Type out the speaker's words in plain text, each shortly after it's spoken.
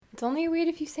It's only a weed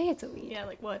if you say it's a weed. Yeah,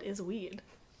 like what is weed?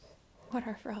 What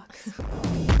are frogs?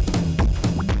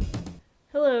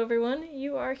 Hello everyone,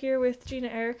 you are here with Gina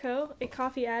Erico, a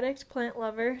coffee addict, plant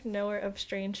lover, knower of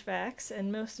strange facts,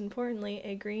 and most importantly,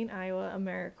 a Green Iowa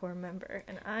AmeriCorps member.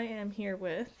 And I am here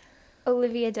with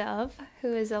Olivia Dove,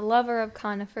 who is a lover of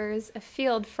conifers, a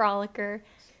field frolicker,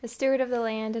 a steward of the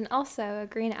land, and also a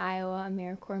Green Iowa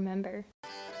AmeriCorps member.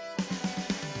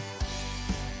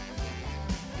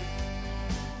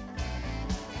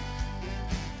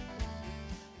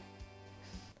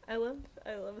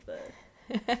 I love the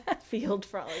field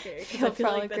frolicker, because I Field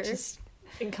feel like that frolicker. just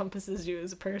encompasses you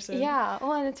as a person. Yeah,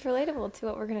 well, and it's relatable to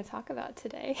what we're going to talk about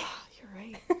today. You're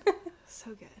right.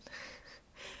 So good.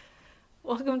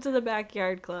 Welcome to the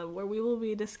Backyard Club, where we will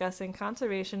be discussing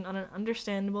conservation on an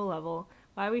understandable level,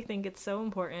 why we think it's so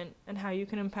important, and how you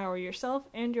can empower yourself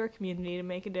and your community to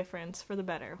make a difference for the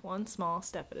better, one small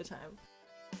step at a time.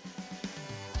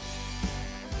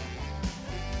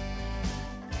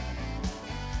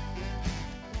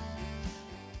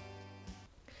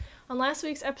 On last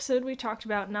week's episode, we talked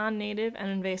about non-native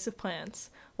and invasive plants,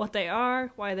 what they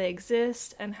are, why they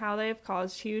exist, and how they have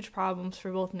caused huge problems for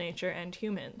both nature and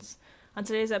humans. On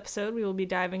today's episode, we will be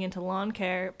diving into lawn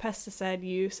care, pesticide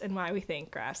use, and why we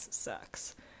think grass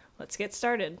sucks. Let's get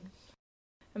started.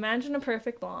 Imagine a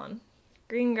perfect lawn.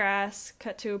 Green grass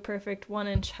cut to a perfect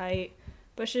 1-inch height,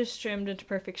 bushes trimmed into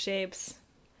perfect shapes,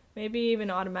 maybe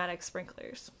even automatic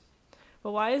sprinklers.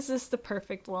 But why is this the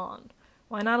perfect lawn?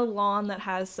 Why not a lawn that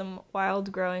has some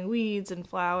wild growing weeds and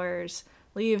flowers,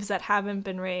 leaves that haven't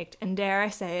been raked, and dare I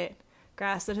say it,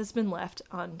 grass that has been left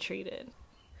untreated?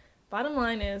 Bottom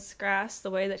line is, grass, the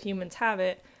way that humans have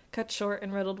it, cut short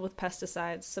and riddled with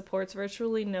pesticides, supports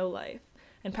virtually no life,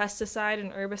 and pesticide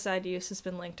and herbicide use has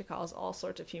been linked to cause all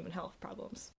sorts of human health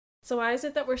problems. So why is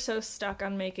it that we're so stuck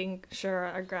on making sure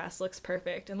our grass looks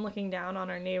perfect and looking down on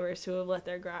our neighbors who have let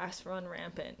their grass run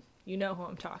rampant? You know who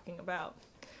I'm talking about.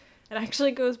 It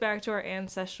actually goes back to our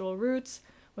ancestral roots.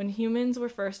 When humans were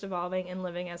first evolving and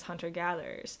living as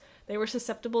hunter-gatherers, they were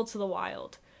susceptible to the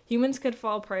wild. Humans could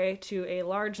fall prey to a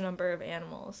large number of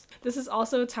animals. This is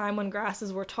also a time when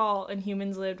grasses were tall and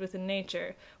humans lived within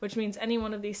nature, which means any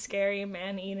one of these scary,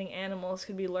 man-eating animals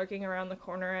could be lurking around the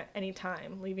corner at any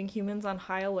time, leaving humans on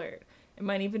high alert. It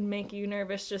might even make you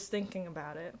nervous just thinking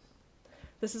about it.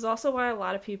 This is also why a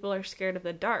lot of people are scared of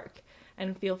the dark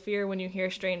and feel fear when you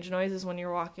hear strange noises when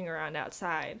you're walking around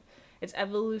outside. It's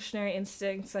evolutionary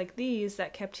instincts like these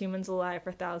that kept humans alive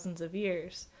for thousands of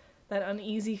years. That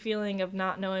uneasy feeling of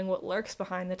not knowing what lurks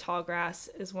behind the tall grass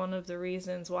is one of the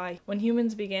reasons why, when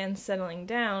humans began settling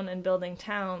down and building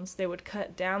towns, they would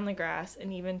cut down the grass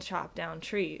and even chop down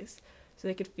trees, so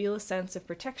they could feel a sense of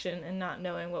protection and not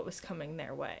knowing what was coming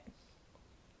their way.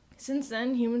 Since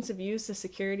then, humans have used the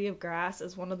security of grass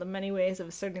as one of the many ways of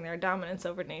asserting their dominance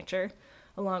over nature,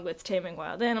 along with taming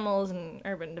wild animals and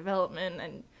urban development,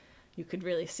 and you could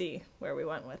really see where we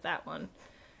went with that one,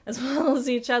 as well as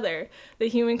each other. The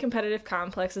human competitive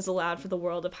complex has allowed for the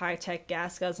world of high-tech,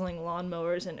 gas-guzzling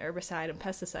lawnmowers and herbicide and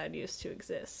pesticide use to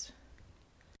exist.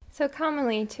 So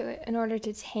commonly, in order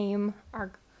to tame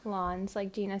our lawns,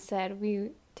 like Gina said,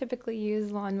 we typically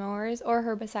use lawnmowers or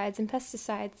herbicides and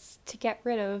pesticides to get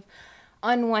rid of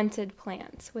unwanted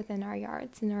plants within our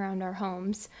yards and around our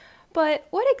homes. But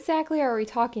what exactly are we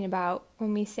talking about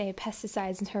when we say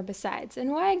pesticides and herbicides,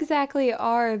 and why exactly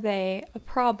are they a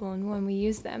problem when we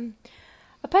use them?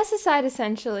 A pesticide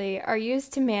essentially are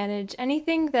used to manage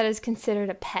anything that is considered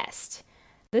a pest.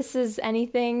 This is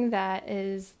anything that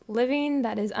is living,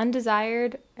 that is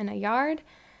undesired in a yard,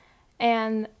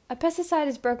 and a pesticide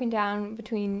is broken down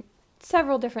between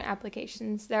several different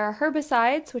applications. There are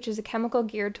herbicides, which is a chemical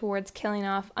geared towards killing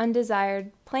off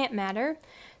undesired plant matter.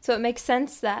 So it makes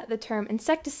sense that the term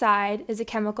insecticide is a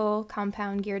chemical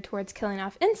compound geared towards killing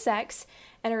off insects,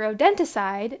 and a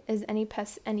rodenticide is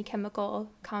any chemical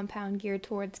compound geared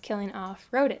towards killing off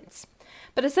rodents.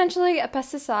 But essentially, a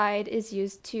pesticide is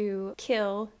used to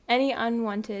kill any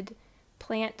unwanted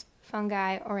plant,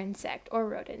 fungi, or insect, or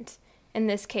rodent, in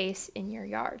this case, in your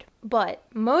yard. But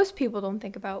most people don't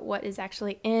think about what is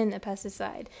actually in a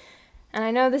pesticide. And I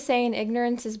know the saying,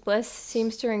 ignorance is bliss,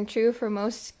 seems to ring true for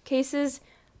most cases,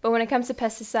 but when it comes to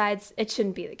pesticides, it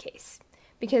shouldn't be the case.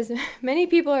 Because many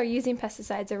people are using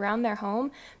pesticides around their home,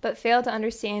 but fail to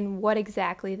understand what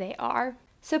exactly they are.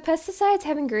 So pesticides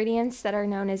have ingredients that are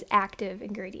known as active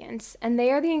ingredients, and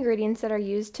they are the ingredients that are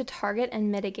used to target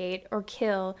and mitigate or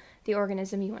kill the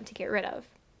organism you want to get rid of.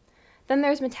 Then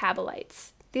there's metabolites.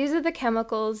 These are the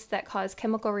chemicals that cause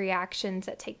chemical reactions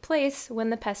that take place when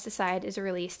the pesticide is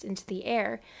released into the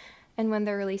air. And when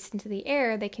they're released into the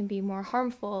air, they can be more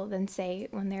harmful than, say,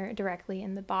 when they're directly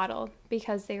in the bottle,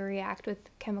 because they react with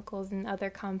chemicals and other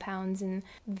compounds and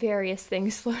various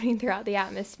things floating throughout the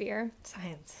atmosphere.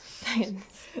 Science.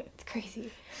 It's crazy.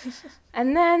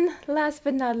 And then, last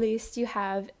but not least, you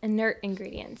have inert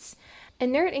ingredients.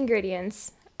 Inert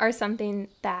ingredients are something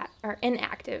that are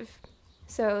inactive.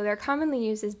 So they're commonly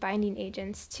used as binding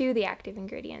agents to the active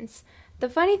ingredients. The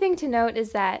funny thing to note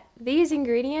is that these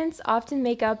ingredients often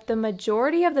make up the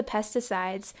majority of the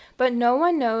pesticides, but no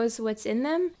one knows what's in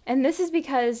them. And this is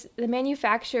because the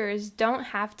manufacturers don't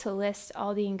have to list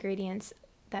all the ingredients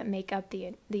that make up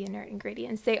the inert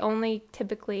ingredients. They only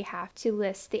typically have to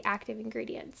list the active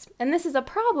ingredients. And this is a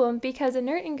problem because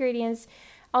inert ingredients,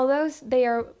 although they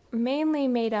are mainly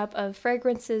made up of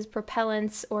fragrances,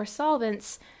 propellants, or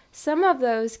solvents, some of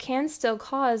those can still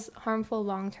cause harmful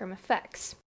long-term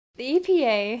effects. The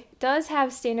EPA does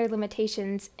have standard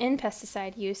limitations in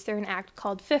pesticide use through an act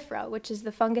called FIFRA, which is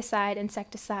the Fungicide,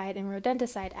 Insecticide, and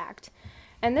Rodenticide Act.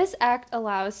 And this act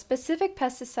allows specific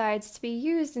pesticides to be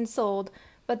used and sold,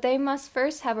 but they must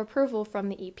first have approval from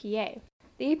the EPA.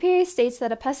 The EPA states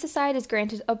that a pesticide is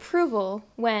granted approval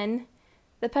when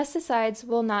the pesticides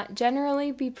will not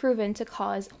generally be proven to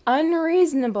cause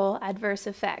unreasonable adverse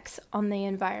effects on the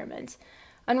environment.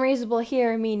 Unreasonable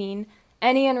here meaning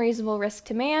any unreasonable risk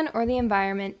to man or the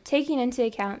environment, taking into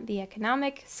account the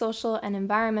economic, social, and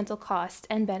environmental costs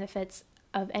and benefits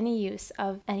of any use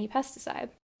of any pesticide.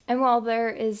 And while there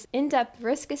is in-depth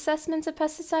risk assessments of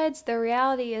pesticides, the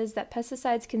reality is that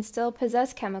pesticides can still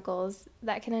possess chemicals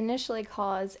that can initially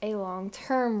cause a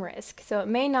long-term risk. So it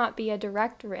may not be a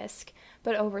direct risk,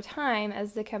 but over time,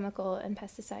 as the chemical and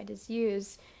pesticide is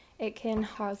used, it can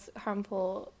cause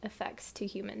harmful effects to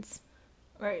humans.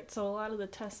 Right, so a lot of the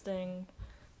testing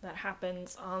that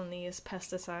happens on these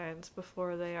pesticides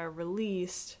before they are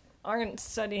released aren't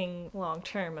studying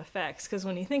long-term effects, because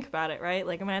when you think about it, right,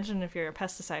 like imagine if you're a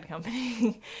pesticide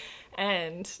company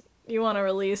and you want to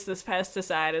release this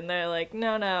pesticide and they're like,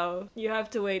 no, you have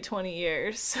to wait 20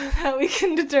 years so that we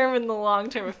can determine the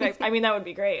long-term effects. I mean, that would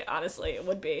be great, honestly, it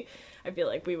would be. I feel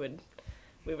like we would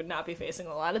not be facing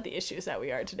a lot of the issues that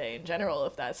we are today in general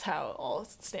if that's how all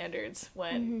standards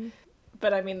went. Mm-hmm.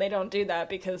 But I mean, they don't do that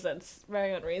because that's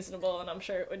very unreasonable, and I'm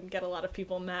sure it would get a lot of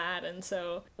people mad. And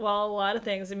so, while a lot of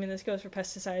things, I mean, this goes for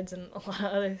pesticides and a lot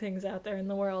of other things out there in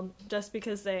the world, just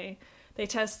because they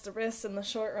test the risks in the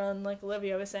short run, like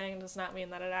Olivia was saying, does not mean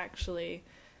that it actually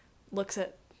looks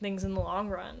at things in the long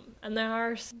run. And there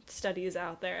are studies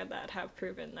out there that have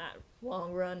proven that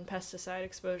long-run pesticide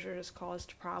exposure has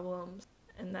caused problems.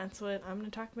 And that's what I'm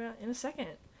going to talk about in a second.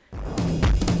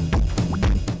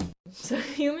 So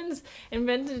humans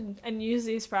invented and used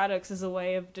these products as a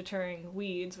way of deterring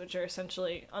weeds, which are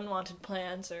essentially unwanted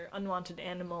plants or unwanted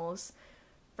animals,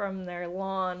 from their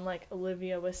lawn, like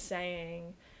Olivia was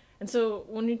saying. And so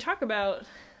when you talk about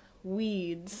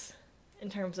weeds in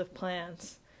terms of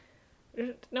plants,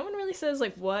 no one really says,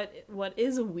 like, what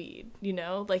is a weed, you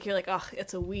know? Like, you're like, oh,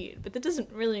 it's a weed. But that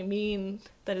doesn't really mean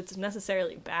that it's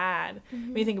necessarily bad. Mm-hmm.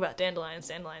 When you think about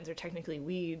dandelions are technically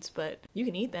weeds, but you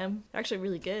can eat them. They're actually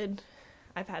really good.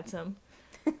 I've had some.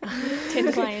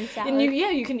 Dandelion salad. And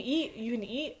you can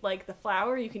eat, like, the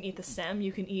flower, you can eat the stem,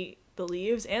 you can eat the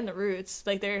leaves and the roots.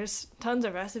 Like, there's tons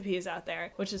of recipes out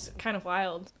there, which is kind of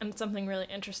wild. And it's something really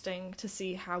interesting to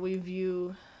see how we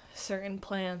view certain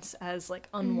plants as like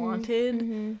unwanted,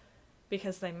 mm-hmm.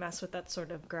 because they mess with that sort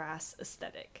of grass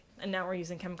aesthetic, and now we're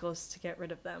using chemicals to get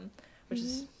rid of them, which mm-hmm.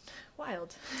 is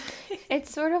wild. It's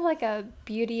sort of like a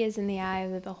beauty is in the eye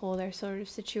of the beholder sort of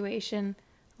situation.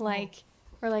 Like,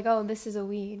 we're like, oh, this is a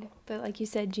weed, but like you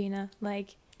said, Gina,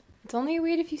 like, it's only a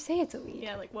weed if you say it's a weed.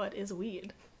 Yeah, like, what is a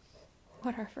weed?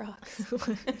 What are frogs?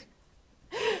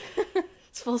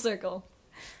 It's full circle.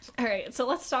 All right, so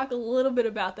let's talk a little bit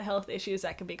about the health issues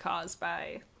that can be caused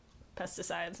by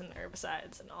pesticides and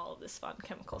herbicides and all of this fun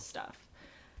chemical stuff.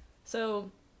 So,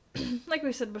 like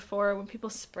we said before, when people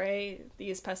spray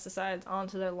these pesticides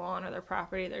onto their lawn or their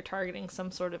property, they're targeting some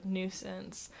sort of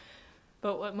nuisance.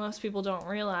 But what most people don't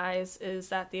realize is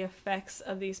that the effects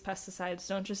of these pesticides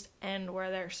don't just end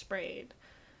where they're sprayed.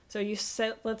 So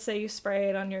let's say you spray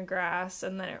it on your grass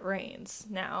and then it rains.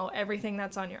 Now everything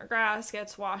that's on your grass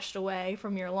gets washed away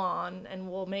from your lawn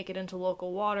and will make it into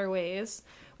local waterways,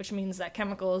 which means that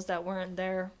chemicals that weren't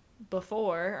there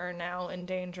before are now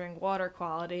endangering water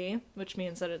quality, which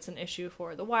means that it's an issue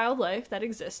for the wildlife that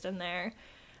exists in there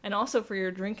and also for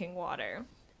your drinking water.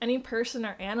 Any person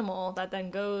or animal that then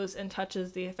goes and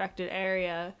touches the affected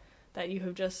area that you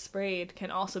have just sprayed can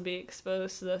also be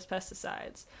exposed to those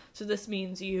pesticides. So this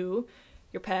means you,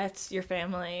 your pets, your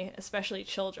family, especially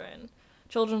children.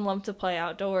 Children love to play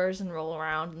outdoors and roll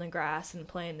around in the grass and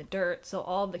play in the dirt, so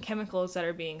all of the chemicals that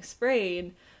are being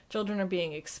sprayed, children are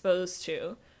being exposed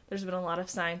to. There's been a lot of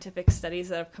scientific studies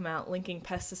that have come out linking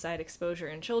pesticide exposure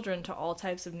in children to all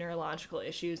types of neurological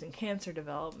issues and cancer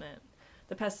development.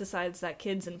 The pesticides that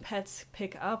kids and pets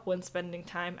pick up when spending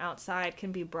time outside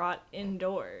can be brought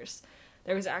indoors.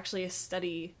 There was actually a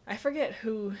study, I forget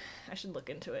who, I should look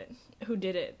into it, who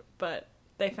did it, but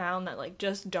they found that like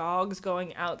just dogs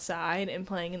going outside and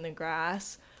playing in the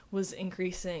grass was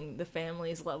increasing the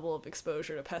family's level of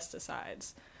exposure to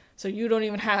pesticides. So you don't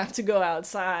even have to go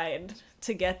outside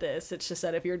to get this. It's just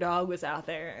that if your dog was out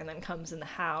there and then comes in the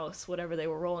house, whatever they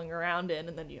were rolling around in,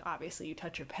 and then you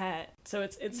touch your pet. So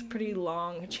it's a pretty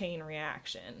long chain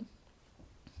reaction.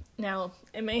 Now,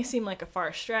 it may seem like a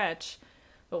far stretch,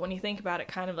 but when you think about it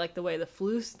kind of like the way the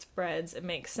flu spreads, it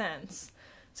makes sense.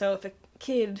 So if a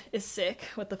kid is sick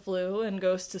with the flu and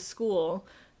goes to school,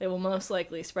 they will most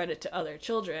likely spread it to other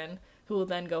children who will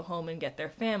then go home and get their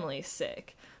families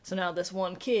sick. So now this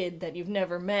one kid that you've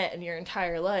never met in your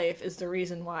entire life is the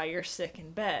reason why you're sick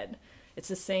in bed. It's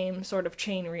the same sort of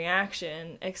chain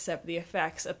reaction, except the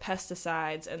effects of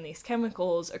pesticides and these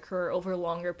chemicals occur over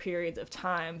longer periods of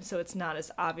time, so it's not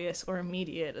as obvious or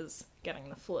immediate as getting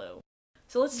the flu.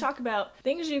 So let's talk about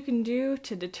things you can do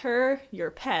to deter your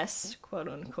pests, quote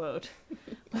unquote,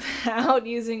 without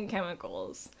using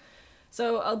chemicals.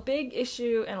 So a big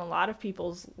issue in a lot of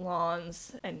people's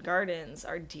lawns and gardens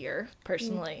are deer.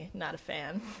 Personally, not a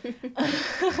fan.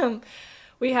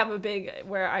 We have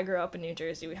where I grew up in New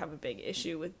Jersey, we have a big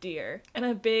issue with deer. And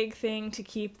a big thing to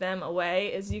keep them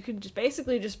away is you could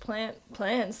basically just plant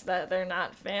plants that they're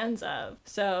not fans of.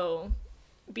 So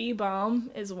bee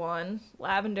balm is one,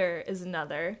 lavender is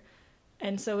another,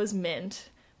 and so is mint,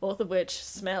 both of which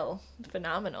smell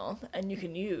phenomenal and you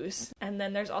can use. And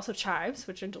then there's also chives,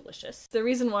 which are delicious. The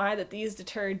reason why that these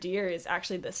deter deer is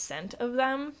actually the scent of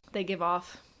them. They give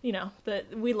off,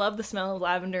 we love the smell of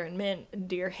lavender and mint, and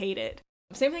deer hate it.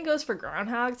 Same thing goes for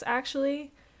groundhogs,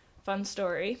 actually. Fun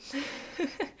story.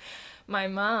 My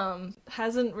mom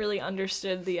hasn't really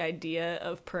understood the idea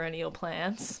of perennial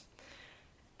plants.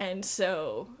 And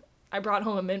so I brought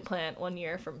home a mint plant one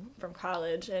year from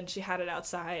college, and she had it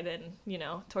outside, and,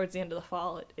 towards the end of the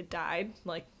fall, it died,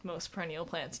 like most perennial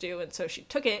plants do. And so she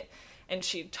took it, and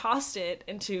she tossed it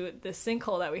into the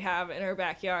sinkhole that we have in our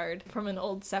backyard from an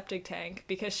old septic tank,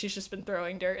 because she's just been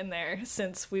throwing dirt in there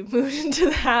since we moved into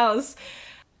the house.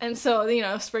 And so,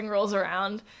 spring rolls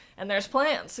around, and there's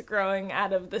plants growing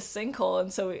out of this sinkhole,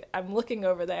 and so I'm looking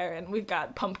over there, and we've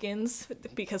got pumpkins,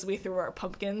 because we threw our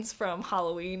pumpkins from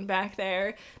Halloween back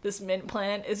there. This mint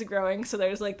plant is growing, so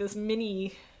there's like this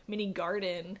mini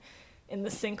garden in the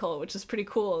sinkhole, which is pretty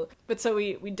cool. But so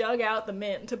we dug out the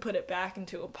mint to put it back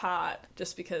into a pot,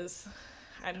 just because,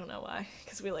 I don't know why,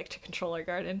 because we like to control our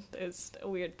garden. It's a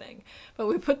weird thing. But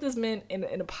we put this mint in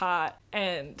a pot,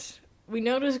 and we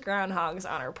noticed groundhogs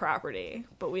on our property,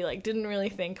 but we didn't really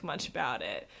think much about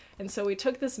it. And so we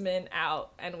took this mint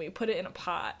out and we put it in a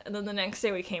pot. And then the next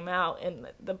day we came out and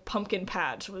the pumpkin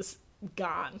patch was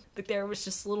gone. There was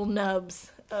just little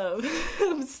nubs of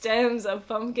stems of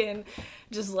pumpkin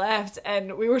just left.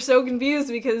 And we were so confused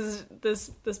because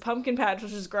this pumpkin patch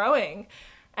was just growing.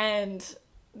 And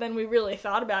then we really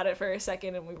thought about it for a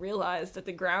second, and we realized that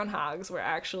the groundhogs were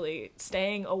actually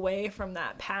staying away from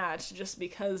that patch just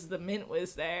because the mint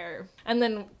was there. And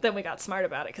then we got smart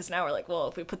about it, because now we're like, well,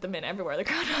 if we put the mint everywhere, the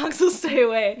groundhogs will stay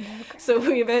away. So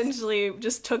we eventually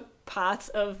just took pots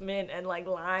of mint and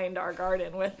lined our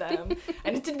garden with them,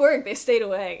 and it did work. They stayed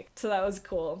away, so that was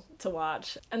cool to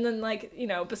watch. And then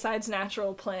besides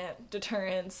natural plant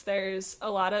deterrents, there's a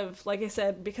lot of, like I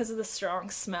said, because of the strong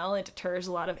smell, it deters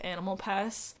a lot of animal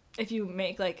pests. If you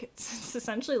make it's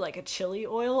essentially like a chili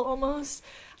oil almost,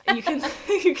 you can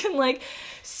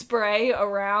spray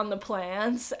around the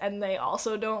plants, and they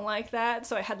also don't like that.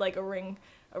 So I had a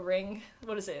ring,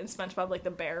 what is it in SpongeBob, the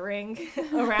bear ring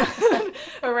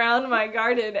around my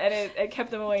garden, and it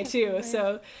kept them away too.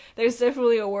 So there's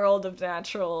definitely a world of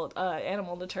natural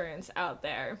animal deterrents out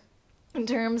there. In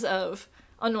terms of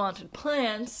unwanted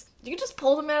plants, you can just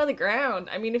pull them out of the ground.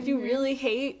 I mean, if you really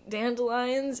hate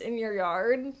dandelions in your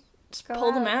yard, just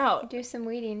pull them out. Do some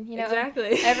weeding.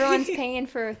 Exactly. Everyone's paying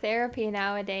for therapy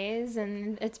nowadays,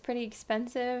 and it's pretty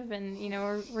expensive, and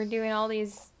we're doing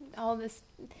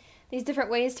these different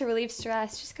ways to relieve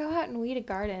stress. Just go out and weed a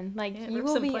garden. You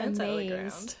will be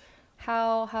amazed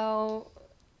how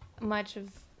much of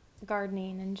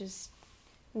gardening and just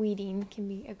weeding can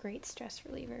be a great stress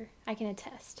reliever. I can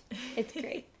attest. It's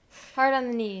great. Hard on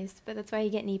the knees, but that's why you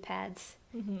get knee pads.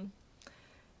 Mm-hmm.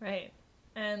 Right.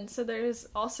 And so there's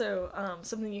also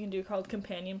something you can do called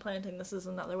companion planting. This is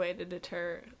another way to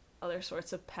deter other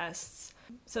sorts of pests.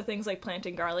 So things like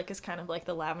planting garlic is kind of like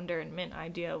the lavender and mint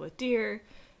idea with deer.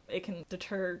 It can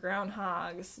deter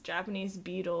groundhogs, Japanese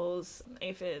beetles,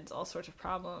 aphids, all sorts of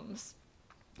problems.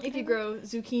 If you grow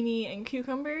zucchini and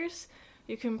cucumbers,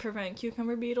 you can prevent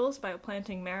cucumber beetles by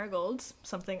planting marigolds,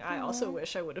 something I also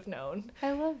wish I would have known.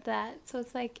 I love that. So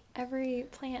it's like every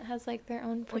plant has like their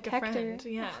own protector. Like a friend,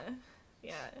 yeah.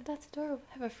 Yeah. That's adorable.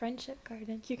 Have a friendship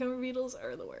garden. Cucumber beetles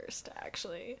are the worst,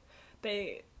 actually.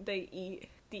 They eat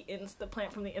the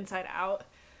plant from the inside out,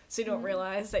 so you don't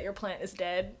realize that your plant is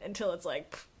dead until it's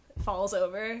like falls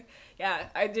over. Yeah,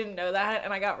 I didn't know that,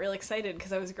 and I got real excited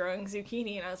because I was growing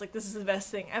zucchini, and I was like, this is the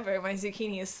best thing ever. My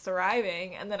zucchini is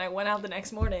thriving. And then I went out the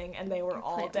next morning, and they were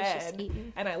all dead.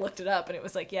 And I looked it up, and it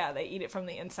was like, yeah, they eat it from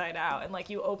the inside out. And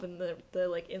like you open the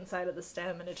like inside of the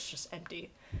stem, and it's just empty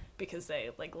because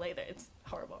they like lay there. It's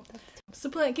horrible. So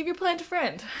give your plant a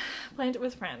friend. Plant it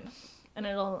with friend, and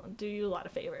it'll do you a lot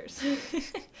of favors.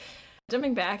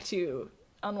 Jumping back to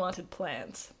unwanted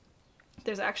plants,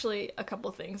 there's actually a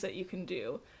couple things that you can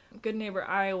do. Good Neighbor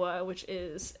Iowa, which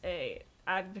is a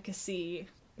advocacy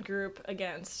group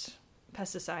against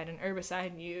pesticide and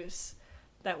herbicide use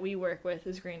that we work with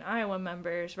as Green Iowa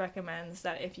members, recommends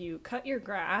that if you cut your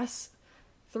grass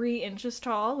 3 inches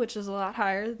tall, which is a lot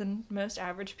higher than most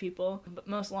average people, but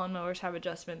most lawnmowers have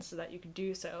adjustments so that you can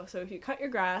do so. So if you cut your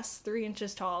grass 3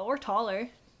 inches tall or taller,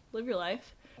 live your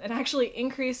life, it actually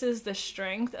increases the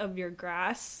strength of your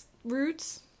grass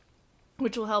roots,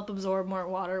 which will help absorb more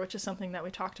water, which is something that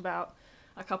we talked about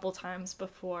a couple times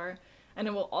before. And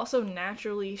it will also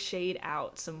naturally shade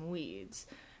out some weeds.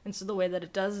 And so the way that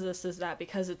it does this is that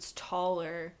because it's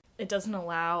taller, it doesn't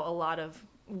allow a lot of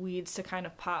weeds to kind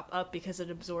of pop up because it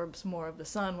absorbs more of the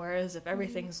sun, whereas if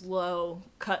everything's low,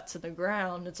 cut to the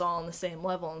ground, it's all on the same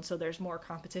level, and so there's more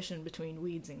competition between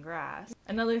weeds and grass.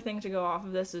 Another thing to go off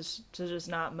of this is to just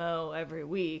not mow every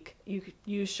week. You could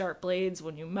use sharp blades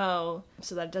when you mow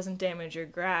so that it doesn't damage your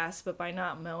grass, but by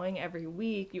not mowing every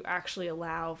week, you actually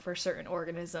allow for certain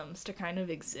organisms to kind of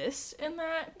exist in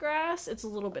that grass. It's a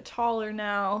little bit taller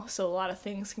now, so a lot of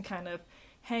things can kind of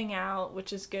hang out,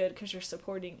 which is good because you're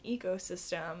supporting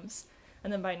ecosystems.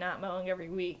 And then by not mowing every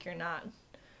week, you're not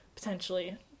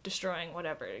potentially destroying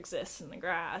whatever exists in the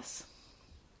grass.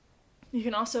 You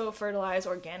can also fertilize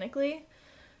organically.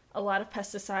 A lot of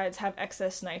pesticides have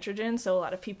excess nitrogen, so a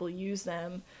lot of people use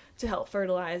them to help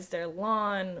fertilize their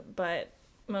lawn, but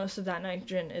most of that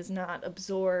nitrogen is not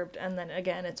absorbed, and then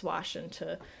again it's washed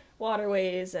into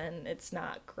waterways, and it's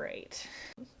not great.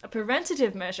 A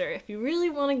preventative measure, if you really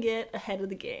want to get ahead of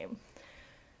the game,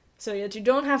 so that you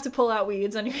don't have to pull out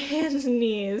weeds on your hands and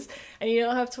knees, and you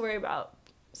don't have to worry about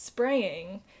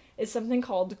spraying, is something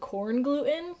called corn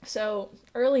gluten. So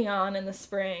early on in the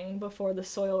spring, before the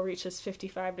soil reaches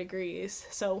 55 degrees,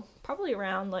 so probably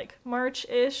around like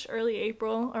March-ish, early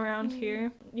April around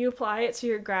here, you apply it to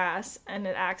your grass, and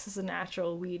it acts as a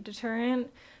natural weed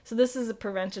deterrent. So this is a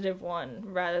preventative one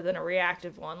rather than a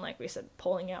reactive one, like we said,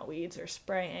 pulling out weeds or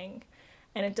spraying.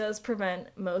 And it does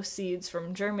prevent most seeds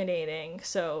from germinating,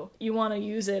 so you want to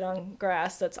use it on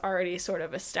grass that's already sort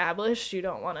of established. You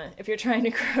don't want to, if you're trying to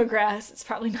grow grass, it's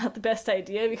probably not the best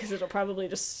idea because it'll probably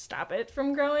just stop it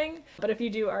from growing. But if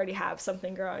you do already have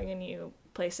something growing and you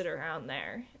place it around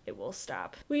there, it will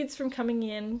stop weeds from coming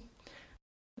in.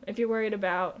 If you're worried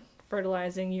about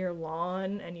fertilizing your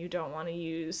lawn and you don't want to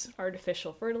use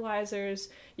artificial fertilizers,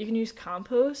 you can use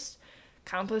compost.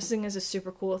 Composting is a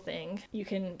super cool thing. You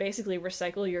can basically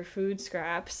recycle your food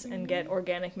scraps and get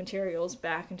organic materials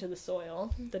back into the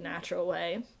soil the natural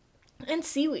way. And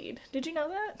seaweed. Did you know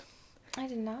that? I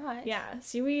did not. Yeah,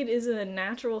 seaweed is a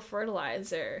natural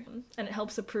fertilizer, and it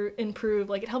helps improve,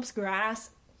 like it helps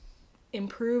grass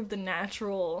improve the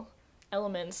natural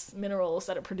elements, minerals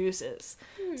that it produces.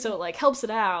 So it like helps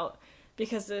it out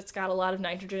because it's got a lot of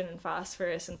nitrogen and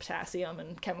phosphorus and potassium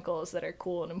and chemicals that are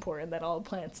cool and important that all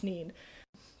plants need.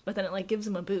 But then it like gives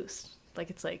them a boost. Like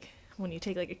it's like when you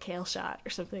take like a kale shot or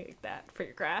something like that for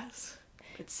your grass.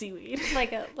 It's seaweed.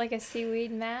 Like a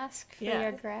seaweed mask for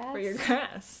your grass? For your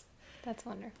grass. That's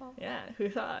wonderful. Yeah, who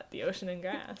thought? The ocean and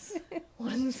grass.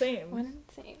 One and the same. One and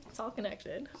the same. It's all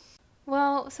connected.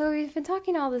 Well, so we've been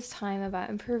talking all this time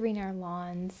about improving our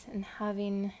lawns and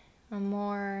having a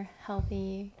more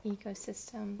healthy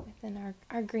ecosystem within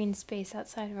our green space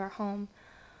outside of our home.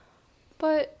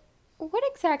 But what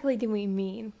exactly do we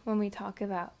mean when we talk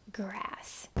about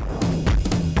grass?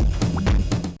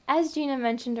 As Gina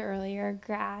mentioned earlier,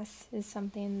 grass is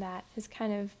something that has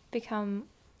kind of become,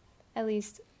 at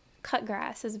least cut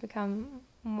grass has become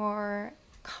more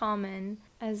common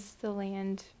as the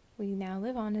land we now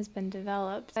live on has been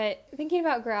developed. But thinking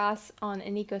about grass on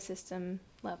an ecosystem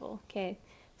level, okay,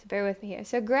 so bear with me here.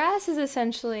 So grass is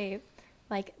essentially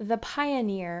like the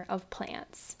pioneer of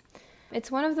plants.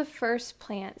 It's one of the first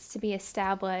plants to be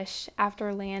established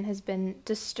after land has been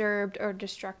disturbed or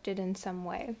destructed in some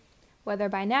way, whether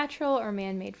by natural or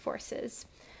man-made forces.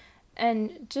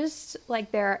 And just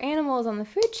like there are animals on the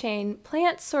food chain,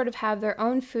 plants sort of have their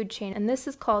own food chain, and this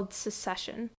is called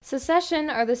succession. Succession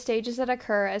are the stages that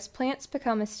occur as plants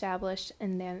become established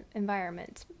in the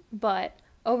environment. But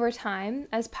over time,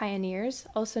 as pioneers,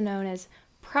 also known as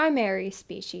primary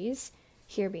species,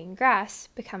 here being grass,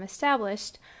 become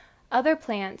established, other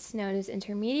plants, known as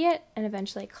intermediate and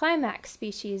eventually climax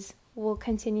species, will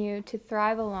continue to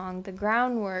thrive along the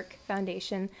groundwork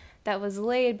foundation that was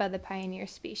laid by the pioneer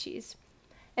species.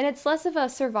 And it's less of a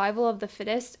survival of the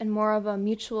fittest and more of a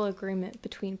mutual agreement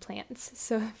between plants.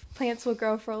 So plants will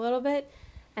grow for a little bit,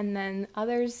 and then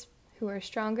others who are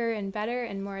stronger and better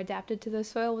and more adapted to the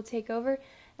soil will take over,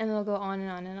 and they'll go on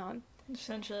and on and on.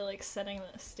 Essentially like setting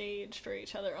the stage for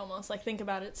each other almost. Like think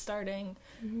about it starting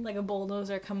like a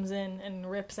bulldozer comes in and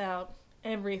rips out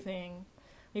everything.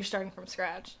 You're starting from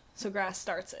scratch. So grass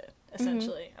starts it,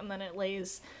 essentially. And then it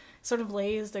lays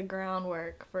the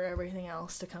groundwork for everything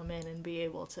else to come in and be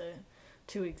able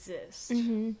to exist.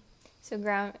 So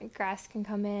grass can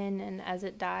come in, and as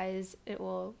it dies, it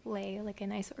will lay like a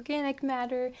nice organic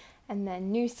matter, and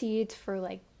then new seeds for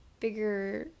like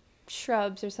bigger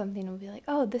shrubs or something will be like,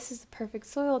 oh, this is the perfect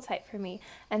soil type for me,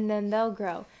 and then they'll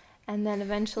grow. And then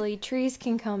eventually trees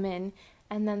can come in,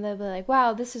 and then they'll be like,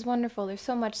 wow, this is wonderful, there's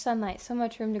so much sunlight, so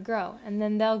much room to grow, and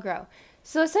then they'll grow.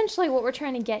 So essentially what we're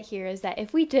trying to get here is that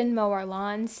if we didn't mow our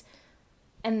lawns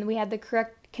and we had the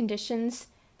correct conditions,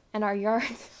 and our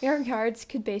yards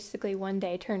could basically one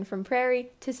day turn from prairie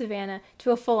to savanna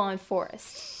to a full-on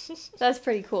forest. That's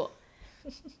pretty cool.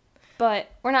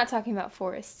 But we're not talking about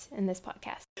forests in this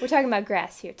podcast. We're talking about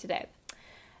grass here today.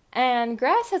 And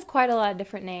grass has quite a lot of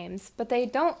different names, but they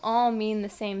don't all mean the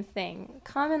same thing.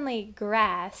 Commonly,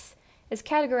 grass is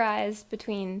categorized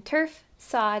between turf,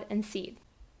 sod, and seed.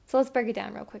 So let's break it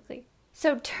down real quickly.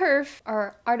 So turf,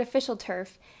 or artificial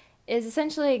turf, is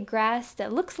essentially grass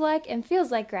that looks like and feels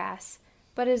like grass,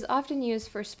 but is often used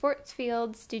for sports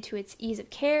fields due to its ease of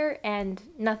care and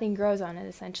nothing grows on it,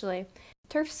 essentially.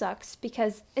 Turf sucks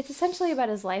because it's essentially about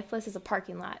as lifeless as a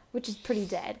parking lot, which is pretty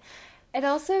dead. It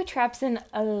also traps in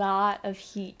a lot of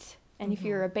heat, and if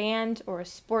you're a band or a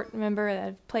sport member that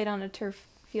have played on a turf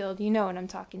field, you know what I'm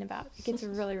talking about. It gets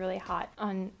really, really hot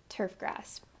on turf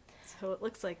grass. So it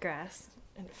looks like grass,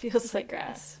 and it feels like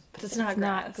grass, but it's not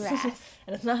grass.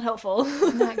 And it's not helpful.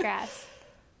 It's not grass.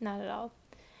 Not at all.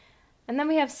 And then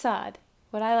we have sod,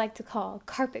 what I like to call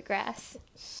carpet grass.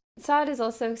 Sod is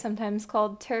also sometimes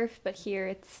called turf, but here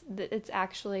it's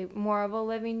actually more of a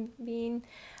living being.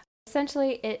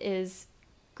 Essentially, it is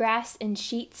grass in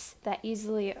sheets that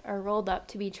easily are rolled up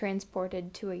to be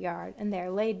transported to a yard, and they're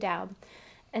laid down.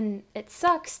 And it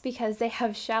sucks because they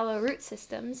have shallow root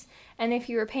systems. And if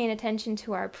you were paying attention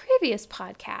to our previous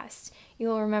podcast, you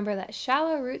will remember that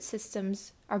shallow root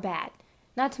systems are bad.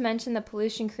 Not to mention the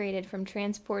pollution created from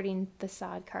transporting the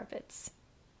sod carpets,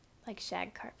 like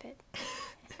shag carpet.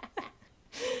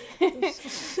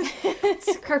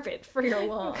 It's carpet for your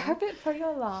lawn. Carpet for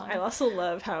your lawn. I also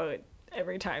love how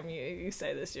every time you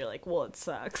say this, you're like, well, it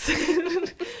sucks.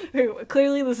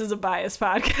 Clearly, this is a biased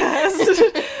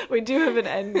podcast. We do have an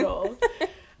end goal.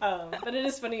 But it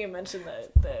is funny you mentioned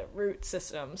the root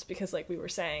systems, because like we were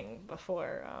saying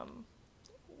before,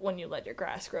 when you let your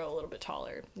grass grow a little bit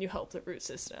taller, you help the root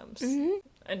systems.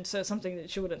 And so something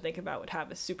that you wouldn't think about would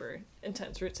have a super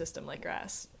intense root system like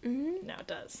grass. Now it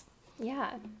does.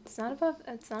 Yeah, it's not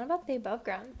about the above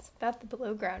ground, it's about the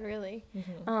below ground, really.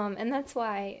 And that's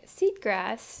why seed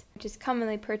grass, which is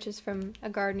commonly purchased from a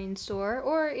gardening store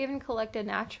or even collected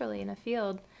naturally in a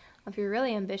field, if you're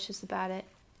really ambitious about it,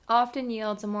 often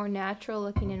yields a more natural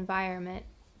looking environment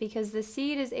because the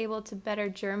seed is able to better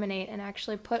germinate and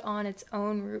actually put on its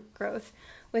own root growth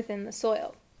within the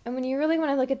soil. And when you really want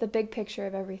to look at the big picture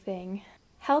of everything,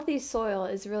 healthy soil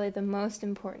is really the most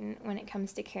important when it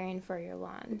comes to caring for your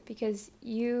lawn, because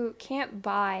you can't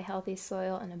buy healthy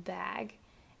soil in a bag.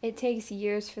 It takes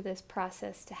years for this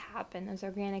process to happen, as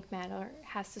organic matter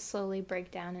has to slowly break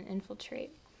down and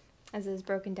infiltrate, as it is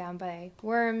broken down by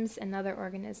worms and other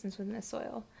organisms within the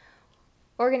soil.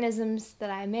 Organisms that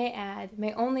I may add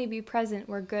may only be present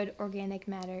where good organic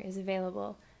matter is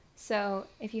available. So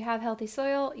if you have healthy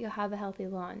soil, you'll have a healthy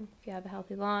lawn. If you have a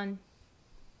healthy lawn,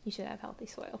 you should have healthy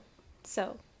soil.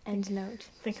 So End note.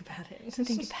 Think about it.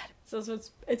 Think about it. So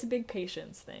it's a big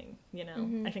patience thing, you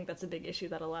know? I think that's a big issue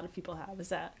that a lot of people have, is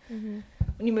that when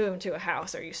you move into a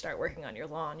house or you start working on your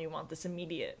lawn, you want this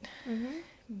immediate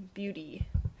beauty.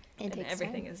 And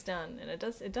everything is done, and it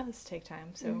does take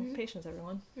time, so patience,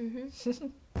 everyone.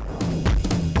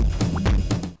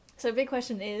 So a big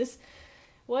question is,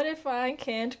 what if I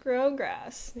can't grow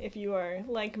grass? If you are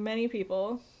like many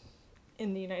people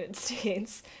in the United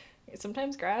States,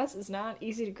 sometimes grass is not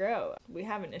easy to grow. We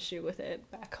have an issue with it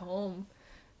back home.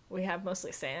 We have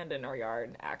mostly sand in our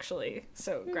yard, actually,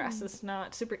 so grass is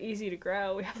not super easy to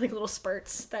grow. We have like little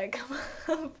spurts that come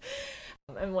up.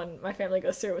 And when my family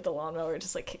goes through it with the lawnmower, it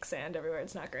just like kicks sand everywhere.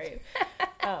 It's not great.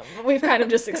 But we've kind of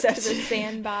just accepted the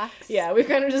sandbox. Yeah, we've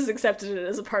kind of just accepted it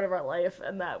as a part of our life,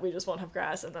 and that we just won't have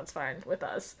grass, and that's fine with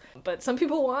us. But some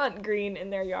people want green in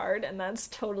their yard, and that's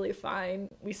totally fine.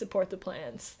 We support the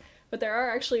plants. But there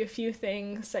are actually a few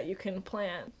things that you can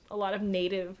plant. A lot of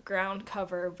native ground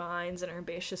cover vines and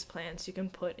herbaceous plants you can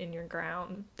put in your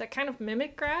ground that kind of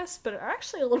mimic grass, but are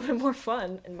actually a little bit more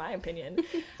fun, in my opinion.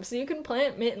 So you can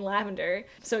plant mint and lavender.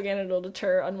 So again, it'll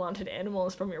deter unwanted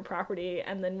animals from your property,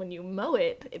 and then when you mow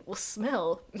it, it will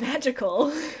smell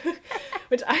magical,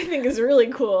 which I think is really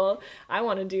cool. I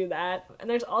want to do that. And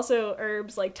there's also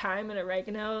herbs like thyme and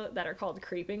oregano that are called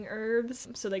creeping herbs.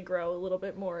 So they grow a little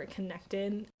bit more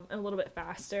connected and a little bit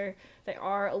faster. They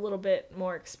are a little bit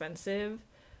more expensive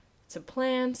to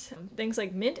plant. Things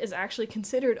like mint is actually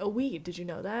considered a weed. Did you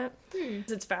know that?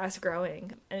 It's fast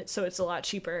growing, and so it's a lot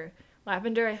cheaper.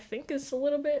 Lavender, I think, is a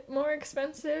little bit more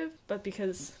expensive, but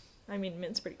because, I mean,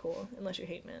 mint's pretty cool. Unless you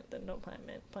hate mint, then don't plant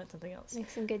mint. Plant something else. Make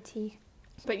some good tea.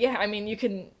 But yeah, I mean, you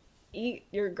can eat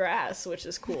your grass, which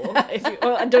is cool. If you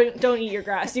don't eat your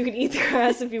grass. You can eat the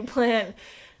grass if you plant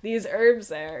these herbs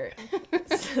there.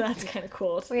 So that's kind of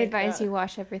cool. We advise you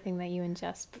wash everything that you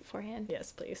ingest beforehand.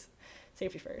 Yes, please.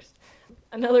 Safety first.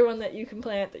 Another one that you can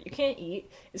plant that you can't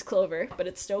eat is clover, but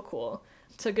it's still cool.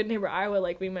 So Good Neighbor Iowa,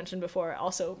 like we mentioned before,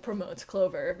 also promotes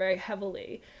clover very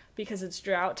heavily because it's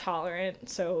drought tolerant,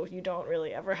 so you don't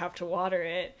really ever have to water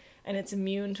it, and it's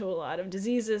immune to a lot of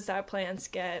diseases that plants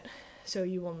get, so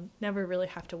you will never really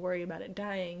have to worry about it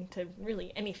dying to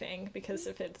really anything, because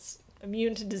if it's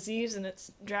immune to disease and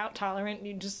it's drought tolerant,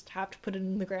 you just have to put it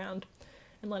in the ground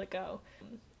and let it go.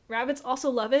 Rabbits also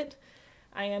love it.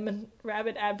 I am a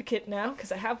rabbit advocate now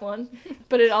because I have one,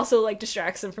 but it also like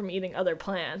distracts them from eating other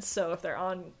plants. So if they're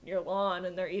on your lawn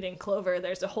and they're eating clover,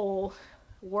 there's a whole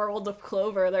world of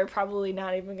clover. They're probably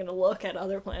not even going to look at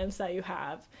other plants that you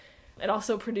have. It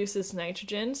also produces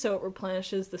nitrogen, so it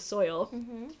replenishes the soil.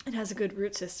 It has a good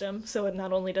root system, so it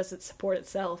not only does it support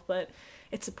itself, but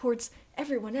it supports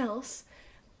everyone else,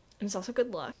 and it's also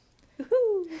good luck.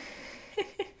 Woohoo!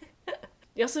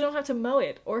 You also don't have to mow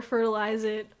it, or fertilize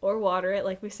it, or water it,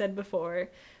 like we said before,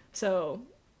 so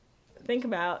think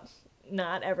about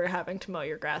not ever having to mow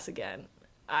your grass again.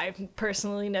 I've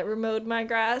personally never mowed my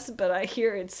grass, but I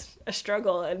hear it's a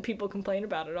struggle, and people complain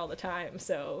about it all the time,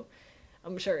 so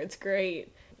I'm sure it's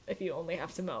great if you only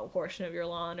have to mow a portion of your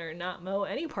lawn or not mow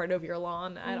any part of your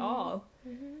lawn at all.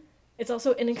 It's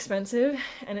also inexpensive,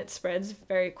 and it spreads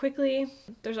very quickly.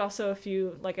 There's also a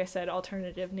few, like I said,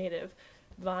 alternative native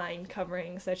vine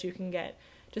coverings that you can get.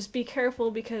 Just be careful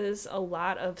because a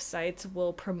lot of sites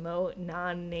will promote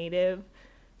non-native,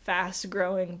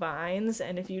 fast-growing vines,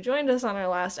 and if you joined us on our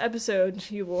last episode,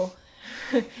 you will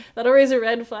that'll raise a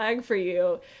red flag for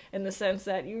you in the sense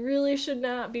that you really should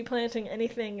not be planting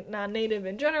anything non-native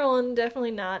in general, and definitely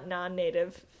not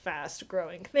non-native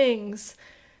fast-growing things.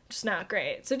 Just not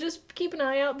great. So just keep an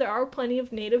eye out. There are plenty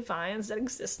of native vines that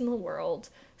exist in the world,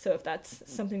 so if that's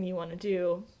something you want to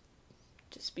do,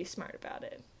 just be smart about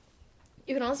it.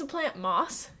 You can also plant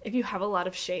moss if you have a lot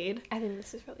of shade. I think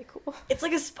this is really cool. It's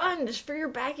like a sponge for your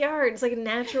backyard. It's like a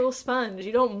natural sponge.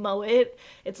 You don't mow it.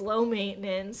 It's low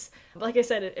maintenance. But like I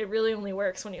said, it really only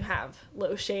works when you have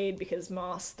low shade because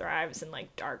moss thrives in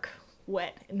like dark,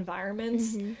 wet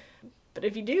environments. But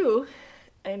if you do,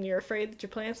 and you're afraid that your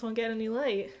plants won't get any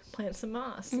light, plant some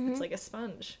moss. It's like a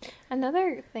sponge.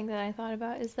 Another thing that I thought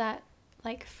about is that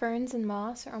like ferns and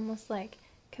moss are almost like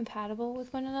compatible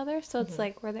with one another, so it's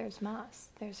like where there's moss,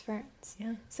 there's ferns.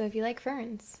 Yeah. So if you like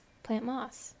ferns, plant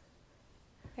moss.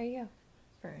 There you go.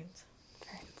 Ferns.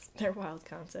 They're a wild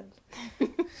concept.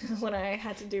 When I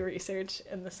had to do research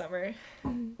in the summer,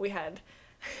 we had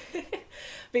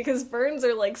Because ferns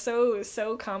are like so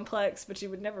complex, but you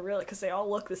would never really, because they all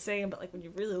look the same, but like when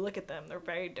you really look at them, they're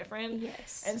very different.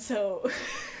 Yes. And so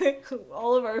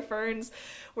all of our ferns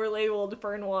were labeled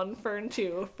Fern 1, Fern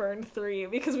 2, Fern 3,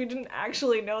 because we didn't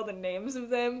actually know the names of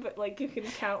them, but like you can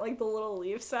count like the little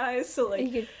leaf size. So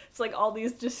like it's like all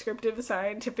these descriptive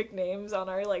scientific names on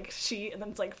our like sheet, and then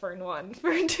it's like Fern 1,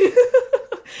 Fern 2.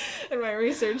 And my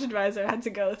research advisor had to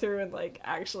go through and like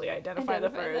actually identify the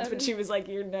ferns, but she was like,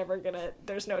 "You're never gonna.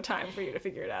 There's no time for you to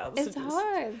figure it out." It's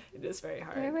hard. It is very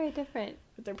hard. They're very different.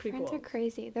 But they're pretty Ferns cool. are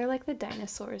crazy. They're like the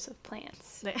dinosaurs of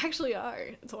plants. They actually are.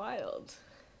 It's wild.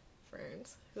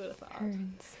 Ferns. Who would have thought?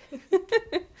 Ferns.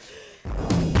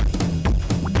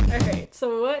 Alright,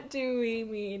 so what do we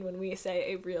mean when we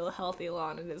say a real healthy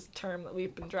lawn? It is a term that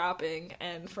we've been dropping,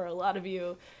 and for a lot of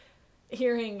you,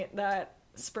 hearing that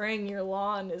spraying your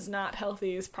lawn is not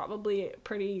healthy is probably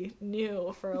pretty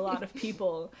new for a lot of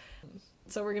people.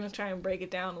 So we're going to try and break it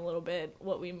down a little bit,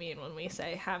 what we mean when we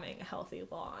say having a healthy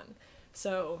lawn.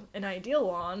 So an ideal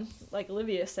lawn, like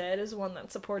Olivia said, is one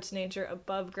that supports nature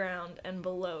above ground and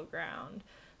below ground.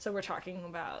 So we're talking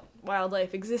about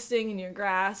wildlife existing in your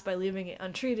grass by leaving it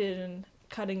untreated and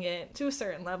cutting it to a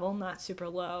certain level, not super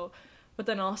low. But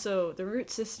then also the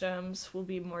root systems will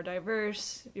be more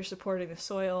diverse. You're supporting the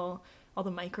soil, all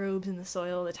the microbes in the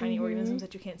soil, the tiny organisms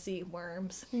that you can't see,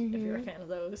 worms, if you're a fan of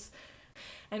those.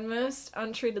 And most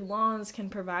untreated lawns can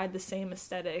provide the same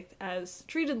aesthetic as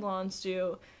treated lawns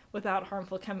do without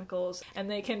harmful chemicals, and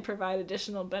they can provide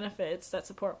additional benefits that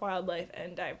support wildlife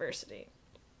and diversity.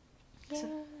 Yeah.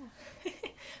 So,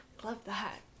 love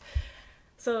that.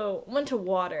 So, when to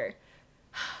water.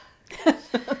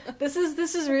 This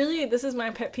is my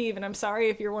pet peeve, and I'm sorry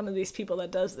if you're one of these people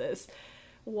that does this.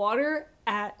 Water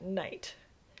at night.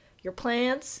 Your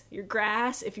plants, your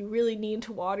grass, if you really need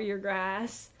to water your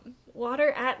grass,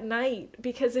 water at night,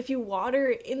 because if you water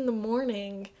in the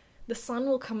morning, the sun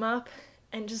will come up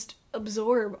and just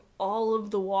absorb all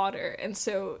of the water, and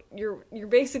so you're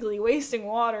basically wasting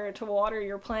water to water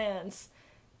your plants,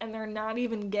 and they're not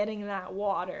even getting that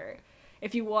water.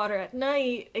 If you water at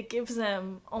night, it gives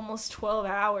them almost 12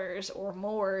 hours or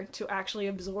more to actually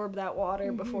absorb that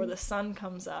water before the sun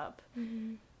comes up.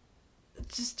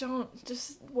 Just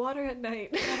water at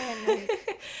night.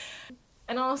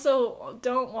 And also,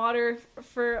 don't water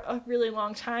for a really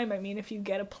long time. I mean, if you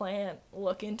get a plant,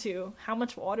 look into how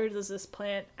much water does this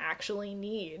plant actually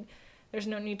need. There's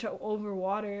no need to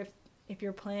overwater if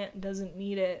your plant doesn't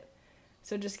need it.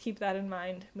 So just keep that in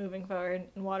mind moving forward,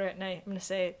 and water at night. I'm going to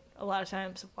say a lot of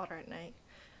times, water at night.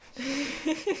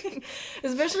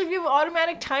 Especially if you have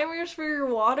automatic timers for your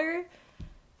water.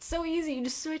 It's so easy. You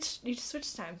just switch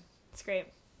time. It's great.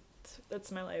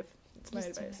 That's my life. That's my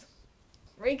advice.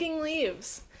 Raking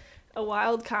leaves. A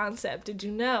wild concept. Did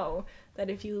you know that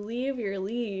if you leave your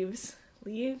leaves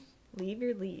on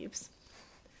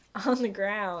the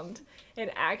ground,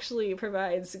 it actually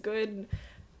provides good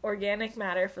organic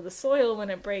matter for the soil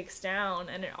when it breaks down,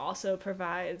 and it also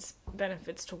provides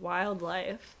benefits to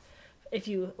wildlife. If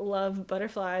you love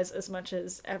butterflies as much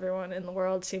as everyone in the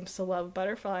world seems to love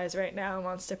butterflies right now and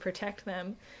wants to protect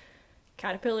them,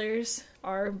 caterpillars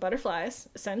are butterflies,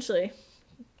 essentially.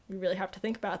 You really have to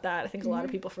think about that. I think a lot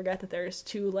of people forget that there's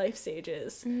 2 life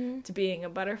stages to being a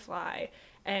butterfly,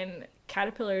 and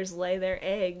caterpillars lay their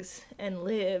eggs and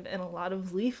live in a lot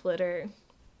of leaf litter,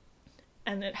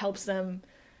 and it helps them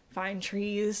find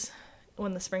trees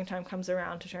when the springtime comes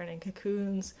around to turn in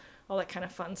cocoons, all that kind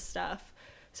of fun stuff.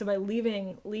 So by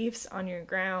leaving leaves on your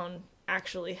ground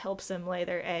actually helps them lay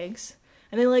their eggs.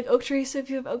 And they like oak trees, so if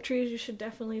you have oak trees, you should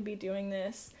definitely be doing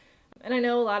this. And I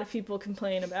know a lot of people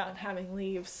complain about having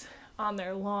leaves on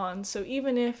their lawn, so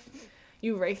even if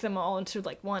you rake them all into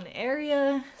like one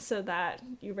area so that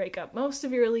you rake up most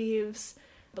of your leaves,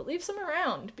 but leave some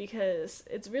around, because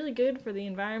it's really good for the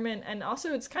environment, and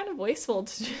also it's kind of wasteful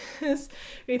to just,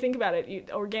 if you think about it,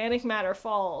 organic matter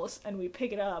falls, and we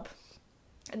pick it up,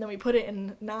 and then we put it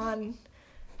in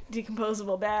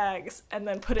non-decomposable bags, and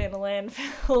then put it in a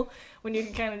landfill, when you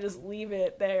can kind of just leave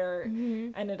it there,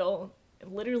 and it'll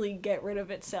literally get rid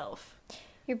of itself.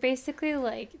 You're basically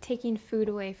like taking food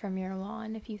away from your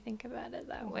lawn if you think about it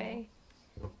that way.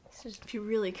 If you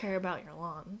really care about your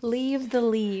lawn, leave the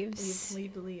leaves.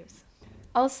 Leave the leaves.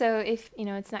 Also, if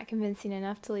it's not convincing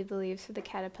enough to leave the leaves for the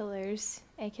caterpillars,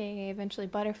 aka eventually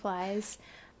butterflies,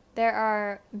 there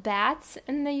are bats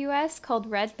in the U.S.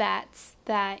 called red bats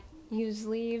that use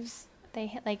leaves.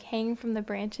 They like hang from the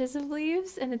branches of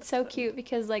leaves, and it's so cute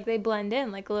because like they blend in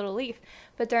like a little leaf.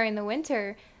 But during the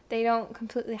winter, they don't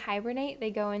completely hibernate. They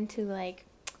go into like,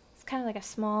 it's kind of like a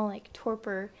small like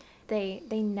torpor. They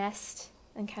nest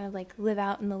and kind of like live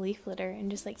out in the leaf litter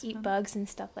and just like eat bugs and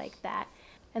stuff like that.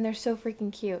 And they're so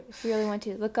freaking cute. If you really want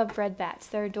to, look up red bats.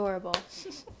 They're adorable.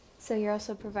 So you're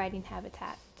also providing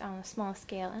habitat on a small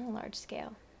scale and a large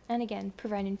scale. And again,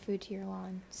 providing food to your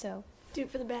lawn. So do it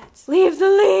for the bats. Leave the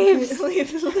leaves!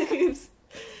 Leave the leaves.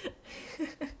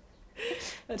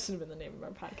 That should have been the name of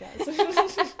our podcast.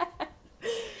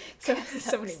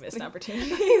 So many missed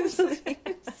opportunities.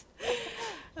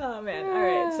 Oh man,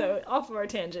 alright, so off of our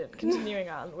tangent, continuing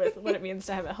on with what it means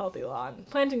to have a healthy lawn.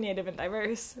 Planting native and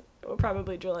diverse, we're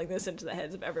probably drilling this into the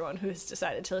heads of everyone who's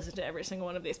decided to listen to every single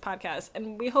one of these podcasts,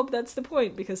 and we hope that's the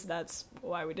point, because that's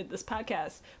why we did this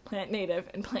podcast. Plant native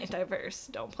and plant diverse.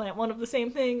 Don't plant one of the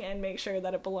same thing, and make sure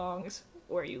that it belongs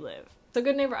where you live. So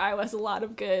Good Neighbor Iowa has a lot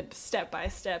of good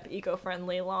step-by-step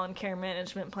eco-friendly lawn care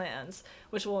management plans,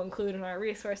 which we'll include in our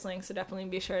resource links, so definitely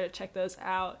be sure to check those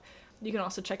out. You can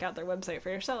also check out their website for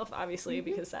yourself, obviously,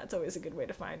 because that's always a good way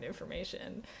to find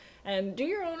information. And do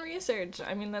your own research.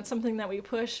 I mean, that's something that we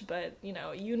push, but, you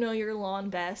know your lawn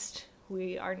best.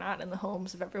 We are not in the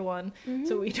homes of everyone,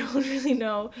 so we don't really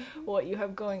know what you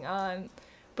have going on.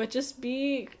 But just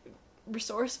be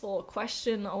resourceful.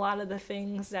 Question a lot of the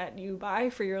things that you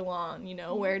buy for your lawn.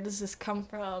 Where does this come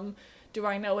from? Do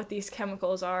I know what these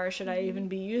chemicals are? Should I even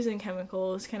be using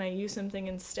chemicals? Can I use something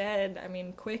instead? I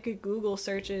mean, quick Google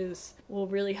searches will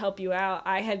really help you out.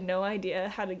 I had no idea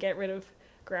how to get rid of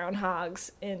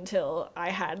groundhogs until I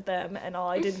had them, and all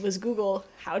I did was Google,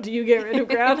 how do you get rid of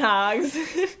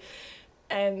groundhogs?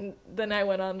 And then I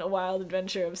went on a wild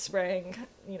adventure of spraying,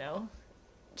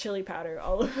 chili powder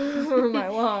all over my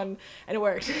lawn, and it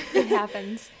worked. It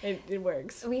happens. It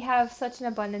works. We have such an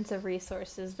abundance of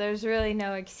resources. There's really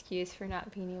no excuse for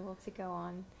not being able to go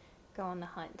on the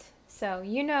hunt. So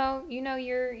you know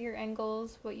your end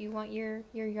goals, what you want your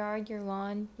yard, your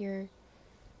lawn, your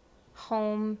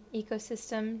home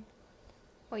ecosystem,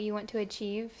 what you want to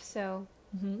achieve. So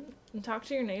and talk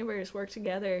to your neighbors, work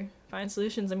together, find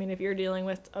solutions. I mean, if you're dealing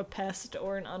with a pest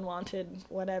or an unwanted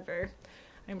whatever,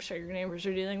 I'm sure your neighbors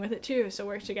are dealing with it too, so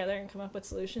work together and come up with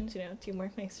solutions.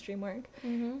 Teamwork makes the dream work.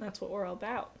 That's what we're all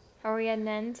about. Are we at an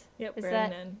end? Yep, we're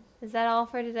at an end. Is that all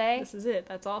for today? This is it.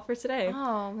 That's all for today.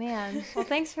 Oh, man. Well,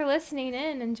 thanks for listening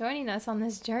in and joining us on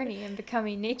this journey and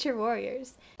becoming nature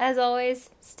warriors. As always,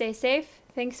 stay safe,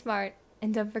 think smart,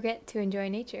 and don't forget to enjoy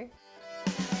nature.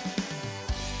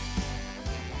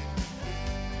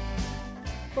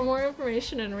 For more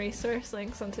information and resource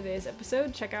links on today's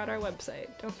episode, check out our website.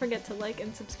 Don't forget to like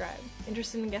and subscribe.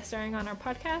 Interested in guest starring on our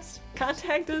podcast?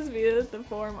 Contact us via the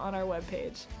form on our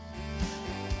webpage.